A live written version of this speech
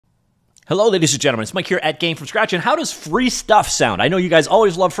Hello, ladies and gentlemen. It's Mike here at Game From Scratch. And how does free stuff sound? I know you guys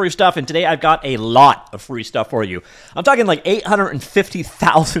always love free stuff, and today I've got a lot of free stuff for you. I'm talking like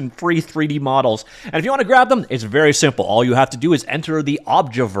 850,000 free 3D models. And if you want to grab them, it's very simple. All you have to do is enter the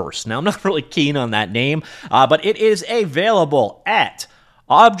Objaverse. Now, I'm not really keen on that name, but it is available at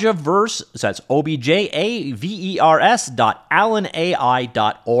Objaverse, so that's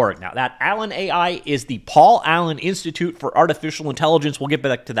Objaverse.allenai.org. Now, that Allen AI is the Paul Allen Institute for Artificial Intelligence. We'll get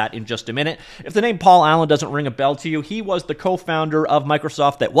back to that in just a minute. If the name Paul Allen doesn't ring a bell to you, he was the co-founder of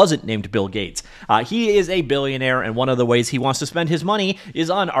Microsoft that wasn't named Bill Gates. He is a billionaire, and one of the ways he wants to spend his money is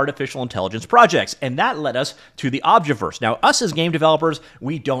on artificial intelligence projects, and that led us to the Objaverse. Now, us as game developers,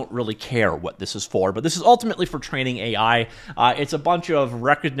 we don't really care what this is for, but this is ultimately for training AI. It's a bunch of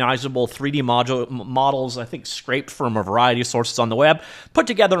recognizable 3D models, I think scraped from a variety of sources on the web, put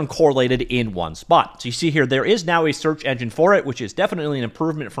together and correlated in one spot. So you see here, there is now a search engine for it, which is definitely an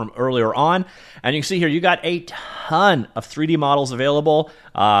improvement from earlier on. And you can see here, you got a ton of 3D models available.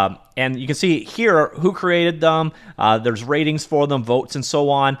 And you can see here who created them. There's ratings for them, votes, and so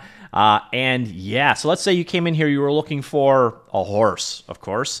on. And yeah, so let's say you came in here, you were looking for a horse, of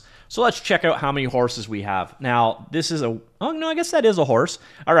course. So let's check out how many horses we have. Now, this is oh no, I guess that is a horse.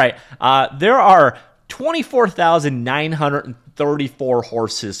 All right, there are 24,934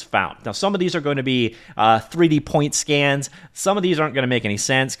 horses found. Now, some of these are going to be 3D point scans. Some of these aren't going to make any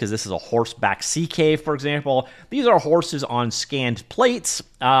sense because this is a horseback sea cave, for example. These are horses on scanned plates,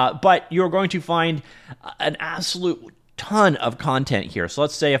 but you're going to find an absolute ton of content here. So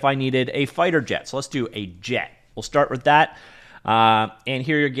let's say if I needed a fighter jet. So let's do a jet. We'll start with that. And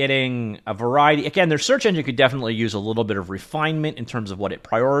here you're getting a variety. Again, their search engine could definitely use a little bit of refinement in terms of what it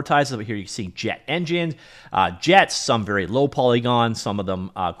prioritizes. But here you see jet engines, jets, some very low polygon, some of them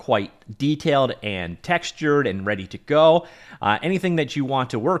quite detailed and textured and ready to go. Anything that you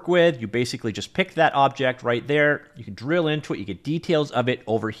want to work with, you basically just pick that object right there. You can drill into it. You get details of it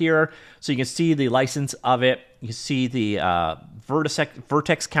over here. So you can see the license of it. You can see the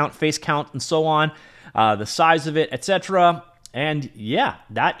vertex count, face count, and so on, the size of it, etc. And yeah,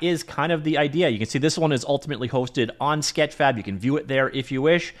 that is kind of the idea. You can see this one is ultimately hosted on Sketchfab. You can view it there if you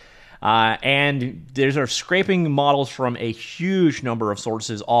wish. And these are scraping models from a huge number of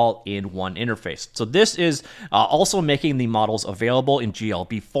sources all in one interface. So this is also making the models available in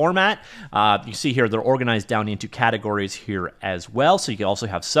GLB format. You see here they're organized down into categories here as well. So you can also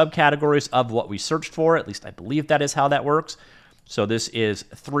have subcategories of what we searched for. At least I believe that is how that works. So this is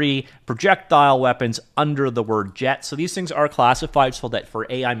 3 projectile weapons under the word jet. So these things are classified so that for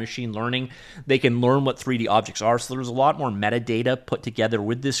AI machine learning, they can learn what 3D objects are. So there's a lot more metadata put together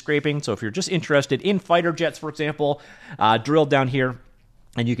with this scraping. So if you're just interested in fighter jets, for example, drill down here,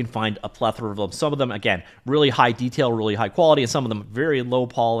 and you can find a plethora of them. Some of them, again, really high detail, really high quality, and some of them very low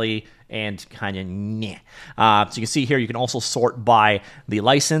poly and kind of meh. So you can see here, you can also sort by the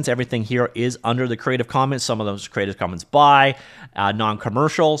license. Everything here is under the Creative Commons. Some of those Creative Commons by,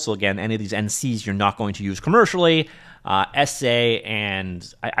 non-commercial. So again, any of these NCs you're not going to use commercially. Essay,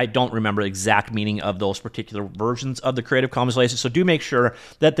 and I don't remember the exact meaning of those particular versions of the Creative Commons license. So do make sure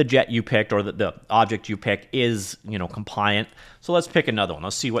that the jet you picked or that the object you picked is, compliant. So let's pick another one.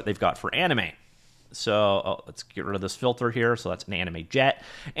 Let's see what they've got for anime. So let's get rid of this filter here. So that's an anime jet.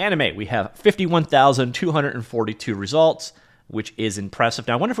 Anime, we have 51,242 results, which is impressive.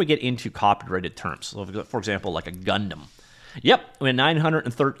 Now, I wonder if we get into copyrighted terms. So for example, like a Gundam. Yep, we have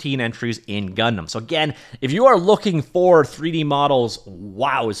 913 entries in Gundam. So again, if you are looking for 3D models,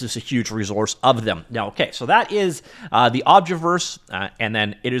 wow, is this a huge resource of them. Now, okay, so that is the Objaverse, and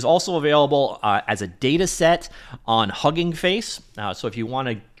then it is also available as a data set on Hugging Face. So if you want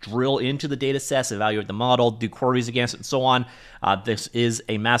to drill into the data sets, evaluate the model, do queries against it, and so on. This is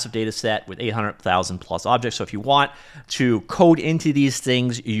a massive data set with 800,000 plus objects. So if you want to code into these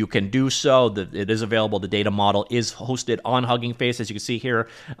things, you can do so. It is available. The data model is hosted on Hugging Face, as you can see here,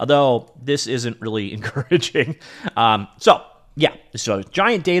 although this isn't really encouraging. Yeah, so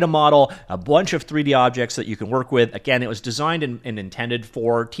giant data model, a bunch of 3D objects that you can work with. Again, it was designed and intended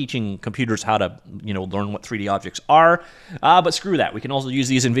for teaching computers how to, learn what 3D objects are. But screw that. We can also use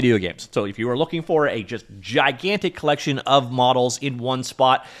these in video games. So if you are looking for a just gigantic collection of models in one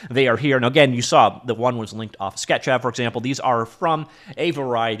spot, they are here. Now, again, you saw the one was linked off Sketchfab, for example. These are from a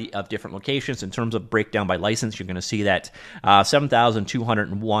variety of different locations. In terms of breakdown by license, you're going to see that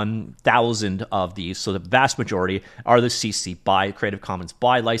 7,201,000 of these, so the vast majority, are the CC by Creative Commons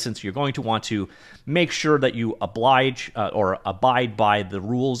by license. You're going to want to make sure that you oblige or abide by the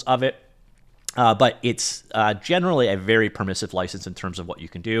rules of it. But it's generally a very permissive license in terms of what you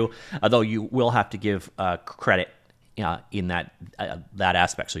can do, although you will have to give credit in that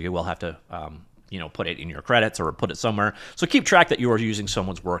aspect. So you will have to put it in your credits or put it somewhere. So keep track that you are using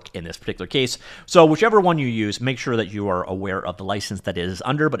someone's work in this particular case. So whichever one you use, make sure that you are aware of the license that it is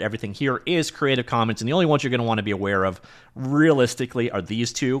under, but everything here is Creative Commons, and the only ones you're going to want to be aware of realistically are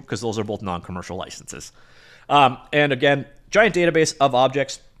these two, because those are both non-commercial licenses. And again, giant database of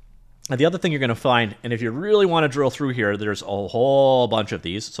objects. And the other thing you're going to find, and if you really want to drill through here, there's a whole bunch of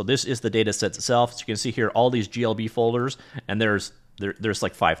these. So this is the data set itself. So you can see here all these GLB folders, and there's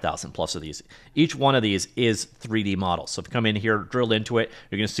like 5,000 plus of these. Each one of these is 3D models. So if you come in here, drill into it,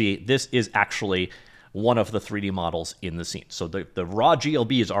 you're going to see this is actually one of the 3D models in the scene. So the raw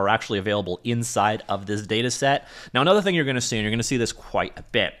GLBs are actually available inside of this data set. Now, another thing you're going to see, and you're going to see this quite a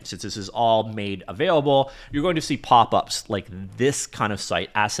bit, since this is all made available, you're going to see pop-ups like this kind of site,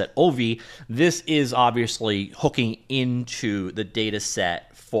 Asset OV. This is obviously hooking into the data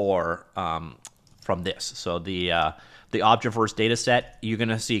set for from this. So the Objaverse data set, you're going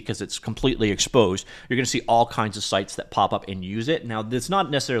to see, because it's completely exposed, you're going to see all kinds of sites that pop up and use it. Now, that's not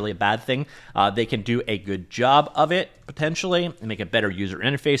necessarily a bad thing. They can do a good job of it, potentially, and make a better user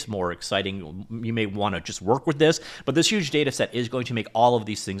interface, more exciting. You may want to just work with this, but this huge data set is going to make all of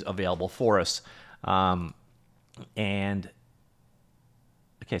these things available for us.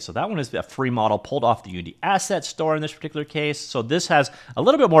 Okay, so that one is a free model pulled off the Unity Asset Store in this particular case. So this has a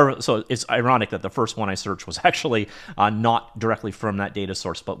little bit more, so it's ironic that the first one I searched was actually not directly from that data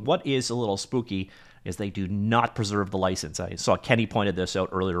source. But what is a little spooky is they do not preserve the license. I saw Kenny pointed this out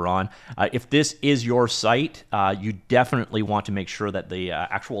earlier on. If this is your site, you definitely want to make sure that the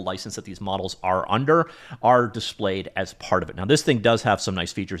actual license that these models are under are displayed as part of it. Now, this thing does have some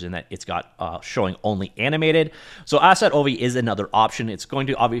nice features in that it's got showing only animated. So Asset OV is another option. It's going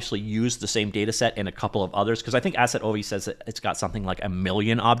to obviously use the same data set and a couple of others, because I think Asset OV says that it's got something like 1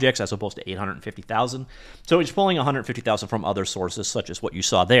 million objects as opposed to 850,000. So it's pulling 150,000 from other sources, such as what you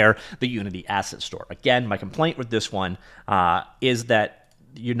saw there, the Unity Asset Store. Again, my complaint with this one is that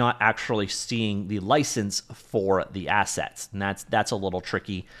you're not actually seeing the license for the assets, and that's a little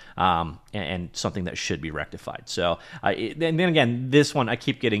tricky and something that should be rectified. So, and then again, this one I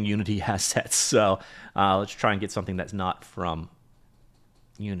keep getting Unity assets, so let's try and get something that's not from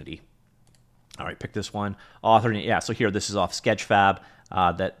Unity. All right, pick this one. Author, yeah. So here, this is off Sketchfab.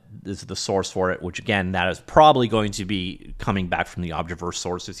 That is the source for it, which again, that is probably going to be coming back from the Objaverse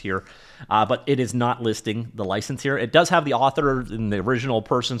sources here. But it is not listing the license here. It does have the author and the original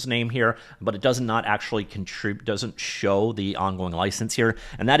person's name here, but it does not actually contribute, doesn't show the ongoing license here.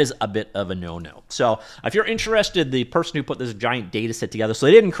 And that is a bit of a no-no. So if you're interested, the person who put this giant data set together, so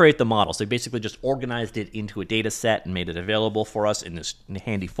they didn't create the models. They basically just organized it into a data set and made it available for us in this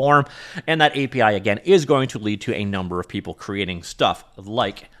handy form. And that API, again, is going to lead to a number of people creating stuff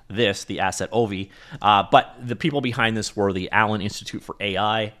like this, the Asset OV, but the people behind this were the Allen Institute for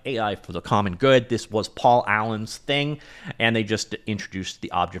AI for the Common Good. This was Paul Allen's thing, and they just introduced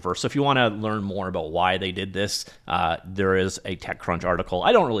the Objaverse. So if you want to learn more about why they did this, there is a TechCrunch article.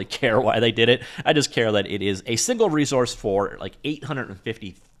 I don't really care why they did it. I just care that it is a single resource for like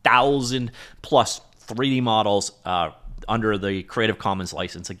 850,000 plus 3D models under the Creative Commons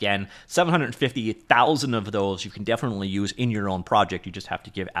license. Again, 750,000 of those you can definitely use in your own project. You just have to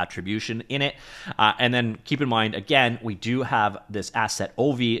give attribution in it. And then keep in mind, again, we do have this Asset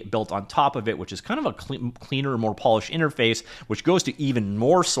OV built on top of it, which is kind of a cleaner, more polished interface, which goes to even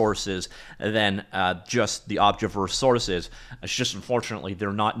more sources than just the Objaverse sources. It's just, unfortunately,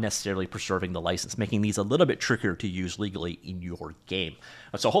 they're not necessarily preserving the license, making these a little bit trickier to use legally in your game.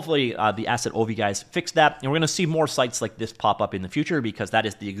 So hopefully the Asset OV guys fix that, and we're going to see more sites like this pop up in the future, because that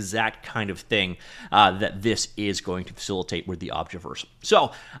is the exact kind of thing that this is going to facilitate with the Objaverse.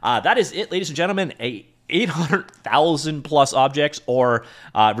 So that is it, ladies and gentlemen. 800,000 plus objects, or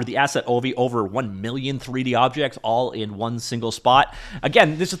with the Asset OV, over 1 million 3D objects all in one single spot.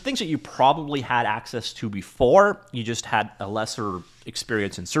 Again, these are things that you probably had access to before. You just had a lesser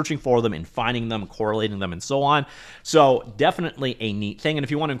experience in searching for them and finding them, correlating them, and so on. So definitely a neat thing. And if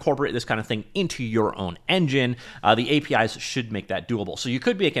you want to incorporate this kind of thing into your own engine, the APIs should make that doable. So you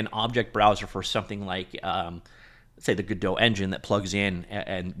could make an object browser for something like say the Godot engine that plugs in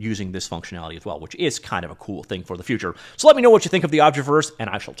and using this functionality as well, which is kind of a cool thing for the future. So let me know what you think of the Objaverse, and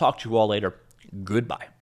I shall talk to you all later. Goodbye.